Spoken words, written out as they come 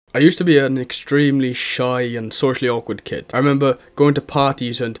I used to be an extremely shy and socially awkward kid. I remember going to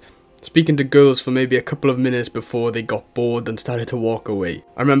parties and speaking to girls for maybe a couple of minutes before they got bored and started to walk away.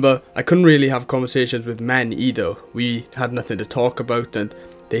 I remember I couldn't really have conversations with men either. We had nothing to talk about and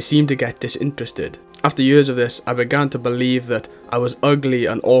they seemed to get disinterested. After years of this, I began to believe that I was ugly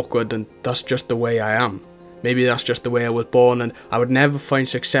and awkward and that's just the way I am. Maybe that's just the way I was born, and I would never find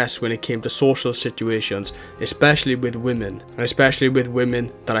success when it came to social situations, especially with women, and especially with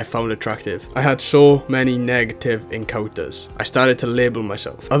women that I found attractive. I had so many negative encounters. I started to label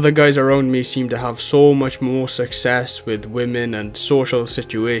myself. Other guys around me seemed to have so much more success with women and social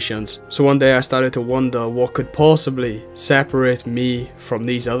situations. So one day I started to wonder what could possibly separate me from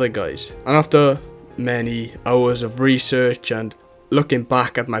these other guys. And after many hours of research and looking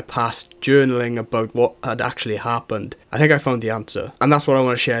back at my past, journaling about what had actually happened, I think I found the answer. And that's what I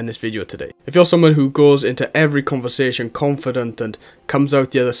want to share in this video today. If you're someone who goes into every conversation confident and comes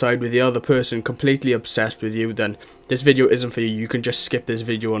out the other side with the other person completely obsessed with you, then this video isn't for you. You can just skip this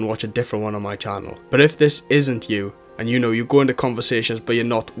video and watch a different one on my channel. But if this isn't you, and you go into conversations but you're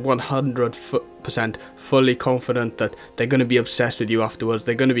not 100% fully confident that they're going to be obsessed with you afterwards,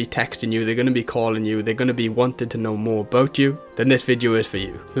 they're going to be texting you, they're going to be calling you, they're going to be wanting to know more about you, then this video is for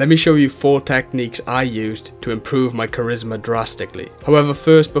you. Let me show you 4 techniques I used to improve my charisma drastically. However,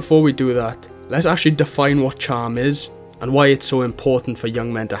 first, before we do that, let's actually define what charm is and why it's so important for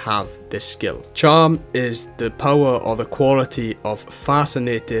young men to have this skill. Charm is the power or the quality of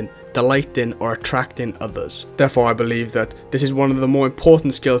fascinating, delighting or attracting others. Therefore, I believe that this is one of the more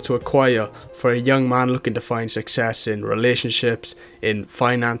important skills to acquire for a young man looking to find success in relationships, in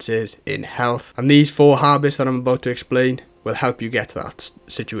finances, in health. And these 4 habits that I'm about to explain will help you get to that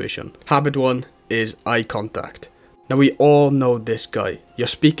situation. Habit 1 is eye contact. Now, we all know this guy. You're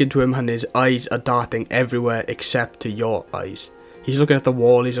speaking to him and his eyes are darting everywhere except to your eyes. He's looking at the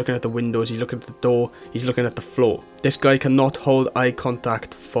wall, he's looking at the windows, he's looking at the door, he's looking at the floor. This guy cannot hold eye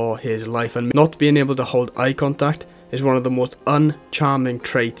contact for his life, and not being able to hold eye contact is one of the most uncharming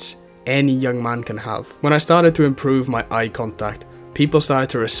traits any young man can have. When I started to improve my eye contact, people started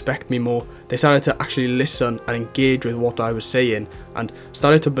to respect me more. They started to actually listen and engage with what I was saying and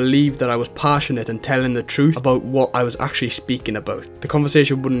started to believe that I was passionate and telling the truth about what I was actually speaking about. The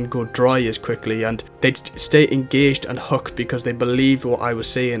conversation wouldn't go dry as quickly and they'd stay engaged and hooked because they believed what I was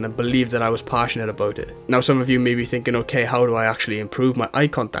saying and believed that I was passionate about it. Now, some of you may be thinking, okay, how do I actually improve my eye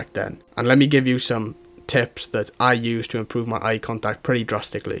contact then? And let me give you some tips that I use to improve my eye contact pretty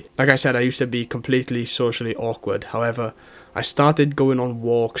drastically. Like I said, I used to be completely socially awkward. However, I started going on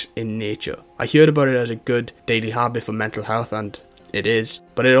walks in nature. I heard about it as a good daily habit for mental health, and it is,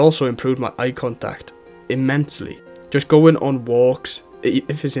 but it also improved my eye contact immensely. Just going on walks,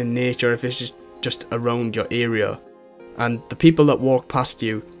 if it's in nature, if it's just around your area, and the people that walk past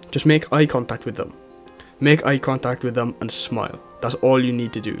you, just make eye contact with them. Make eye contact with them and smile. That's all you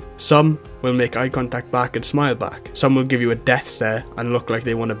need to do. Some will make eye contact back and smile back. Some will give you a death stare and look like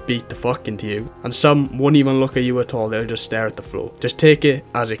they want to beat the fuck into you. And some won't even look at you at all, they'll just stare at the floor. Just take it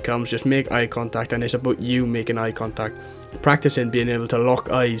as it comes, just make eye contact, and it's about you making eye contact. Practicing being able to lock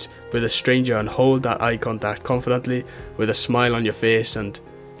eyes with a stranger and hold that eye contact confidently with a smile on your face, and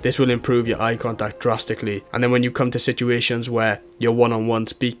this will improve your eye contact drastically. And then when you come to situations where you're one-on-one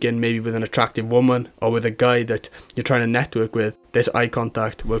speaking, maybe with an attractive woman or with a guy that you're trying to network with, this eye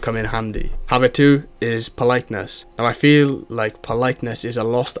contact will come in handy. Habit 2 is politeness. Now, I feel like politeness is a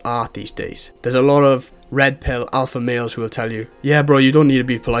lost art these days. There's a lot of red pill alpha males who will tell you, yeah bro, you don't need to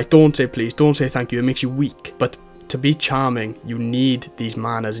be polite, don't say please, don't say thank you, it makes you weak. But to be charming, you need these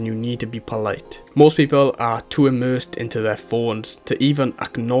manners and you need to be polite. Most people are too immersed into their phones to even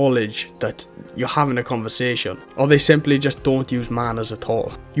acknowledge that you're having a conversation, or they simply just don't use manners at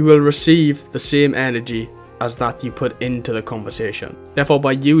all. You will receive the same energy as that you put into the conversation. Therefore,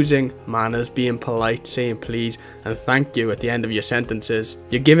 by using manners, being polite, saying please and thank you at the end of your sentences,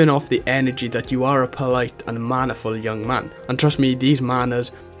 you're giving off the energy that you are a polite and mannerful young man. And trust me, these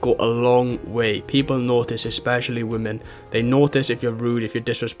manners go a long way. People notice, especially women. They notice if you're rude, if you're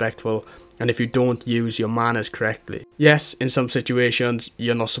disrespectful, and if you don't use your manners correctly. Yes, in some situations,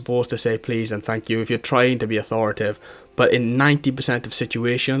 you're not supposed to say please and thank you if you're trying to be authoritative, but in 90% of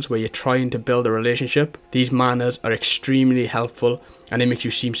situations where you're trying to build a relationship, these manners are extremely helpful and it makes you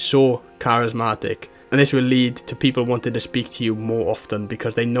seem so charismatic. And this will lead to people wanting to speak to you more often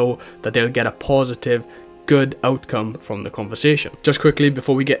because they know that they'll get a positive, good outcome from the conversation. Just quickly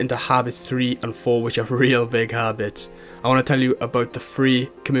before we get into habits 3 and 4, which are real big habits, I want to tell you about the free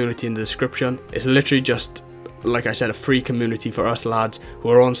community in the description. It's literally just, like I said, a free community for us lads who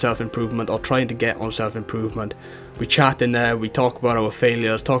are on self-improvement or trying to get on self-improvement. We chat in there, we talk about our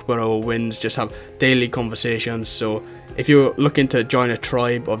failures, talk about our wins, just have daily conversations. So if you're looking to join a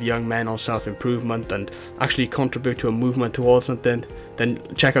tribe of young men on self-improvement and actually contribute to a movement towards something, then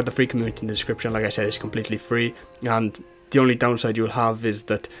check out the free community in the description. Like I said, it's completely free, and the only downside you'll have is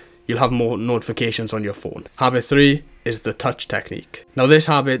that you'll have more notifications on your phone. Habit 3 is the touch technique. Now this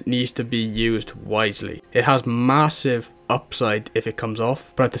habit needs to be used wisely. It has massive upside if it comes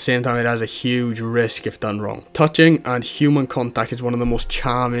off, but at the same time it has a huge risk if done wrong. Touching and human contact is one of the most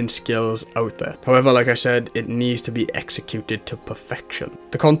charming skills out there. However, like I said, it needs to be executed to perfection.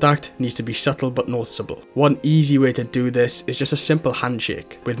 The contact needs to be subtle but noticeable. One easy way to do this is just a simple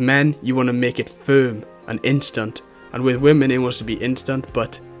handshake. With men, you want to make it firm and instant, and with women it wants to be instant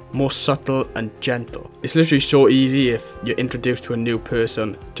but more subtle and gentle. It's literally so easy if you're introduced to a new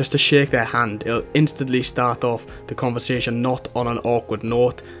person, just to shake their hand. It'll instantly start off the conversation not on an awkward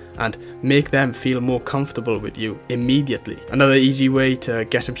note and make them feel more comfortable with you immediately. Another easy way to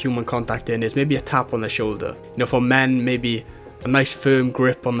get some human contact in is maybe a tap on the shoulder. You know, for men, maybe a nice firm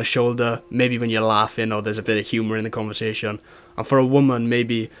grip on the shoulder, maybe when you're laughing or there's a bit of humour in the conversation. And for a woman,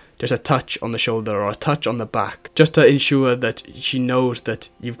 maybe just a touch on the shoulder or a touch on the back, just to ensure that she knows that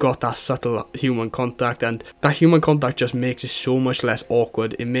you've got that subtle human contact, and that human contact just makes it so much less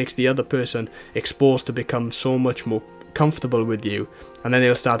awkward. It makes the other person exposed to become so much more comfortable with you, and then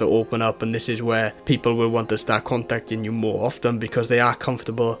they'll start to open up, and this is where people will want to start contacting you more often because they are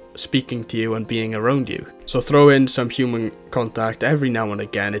comfortable speaking to you and being around you. So throw in some human contact every now and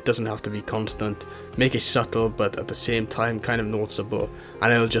again. It doesn't have to be constant. Make it subtle but at the same time kind of noticeable,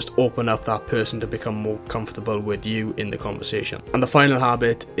 and it'll just open up that person to become more comfortable with you in the conversation. And the final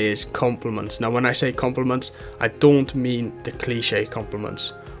habit is compliments. Now when I say compliments, I don't mean the cliche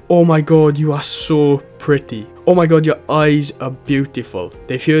compliments. Oh my god, you are so pretty. Oh my god, your eyes are beautiful.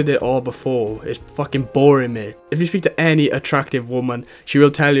 They've heard it all before. It's fucking boring, mate. If you speak to any attractive woman, she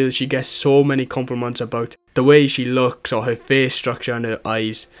will tell you that she gets so many compliments about the way she looks or her face structure and her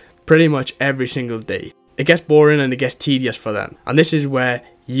eyes pretty much every single day. It gets boring and it gets tedious for them. And this is where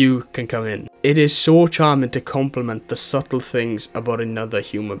you can come in. It is so charming to compliment the subtle things about another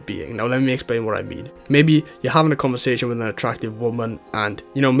human being. Now let me explain what I mean. Maybe you're having a conversation with an attractive woman and,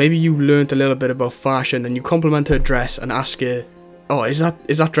 you know, maybe you learned a little bit about fashion and you compliment her dress and ask her, oh, is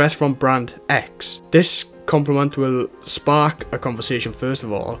that dress from brand X? This compliment will spark a conversation first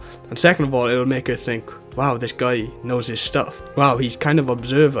of all, and second of all it'll make her think, wow, this guy knows his stuff. Wow, he's kind of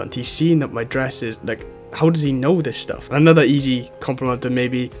observant. He's seen that my dress is like, how does he know this stuff? Another easy compliment to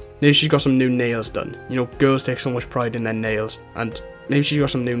maybe she's got some new nails done. You know, girls take so much pride in their nails, and maybe she's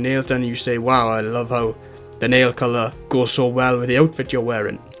got some new nails done and you say, wow, I love how the nail colour goes so well with the outfit you're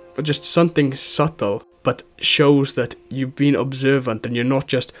wearing. Or just something subtle but shows that you've been observant and you're not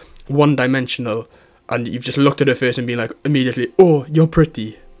just one-dimensional and you've just looked at her face and been like immediately, oh, you're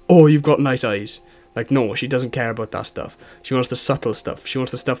pretty, oh, you've got nice eyes. Like, no, she doesn't care about that stuff. She wants the subtle stuff. She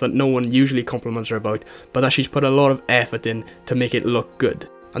wants the stuff that no one usually compliments her about, but that she's put a lot of effort in to make it look good.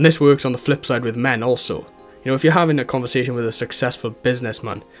 And this works on the flip side with men also. You know, if you're having a conversation with a successful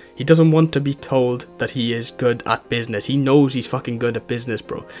businessman, he doesn't want to be told that he is good at business. He knows he's fucking good at business,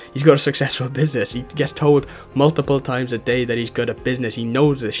 bro. He's got a successful business. He gets told multiple times a day that he's good at business. He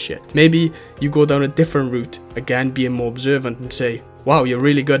knows this shit. Maybe you go down a different route, again being more observant, and say, wow, you're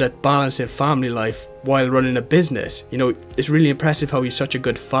really good at balancing family life while running a business. You know, it's really impressive how he's such a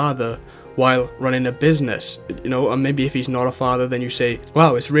good father while running a business. You know, and maybe if he's not a father, then you say,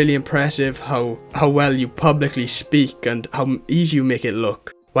 wow, it's really impressive how well you publicly speak and how easy you make it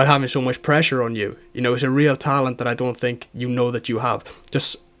look while having so much pressure on you. You know, it's a real talent that I don't think you know that you have.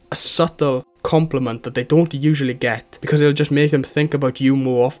 Just a subtle compliment that they don't usually get, because it'll just make them think about you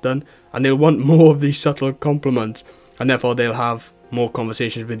more often and they'll want more of these subtle compliments, and therefore they'll have more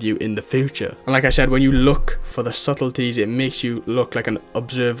conversations with you in the future. And like I said, when you look for the subtleties, it makes you look like an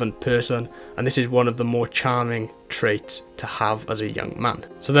observant person, and this is one of the more charming traits to have as a young man.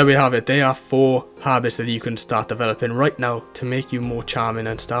 So there we have it. They are 4 habits that you can start developing right now to make you more charming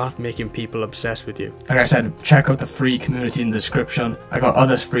and start making people obsessed with you. Like I said, check out the free community in the description. I got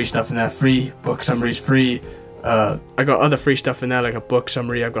other free stuff in there, free book summaries, free I got other free stuff in there, like a book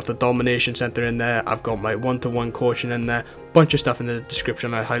summary. I've got the Domination Center in there. I've got my one-to-one coaching in there. Bunch of stuff in the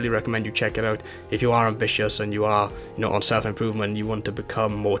description. I highly recommend you check it out if you are ambitious and you are, you know, on self-improvement and you want to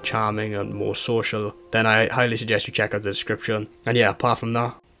become more charming and more social. Then I highly suggest you check out the description. And yeah, apart from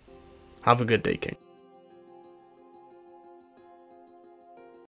that, have a good day, King.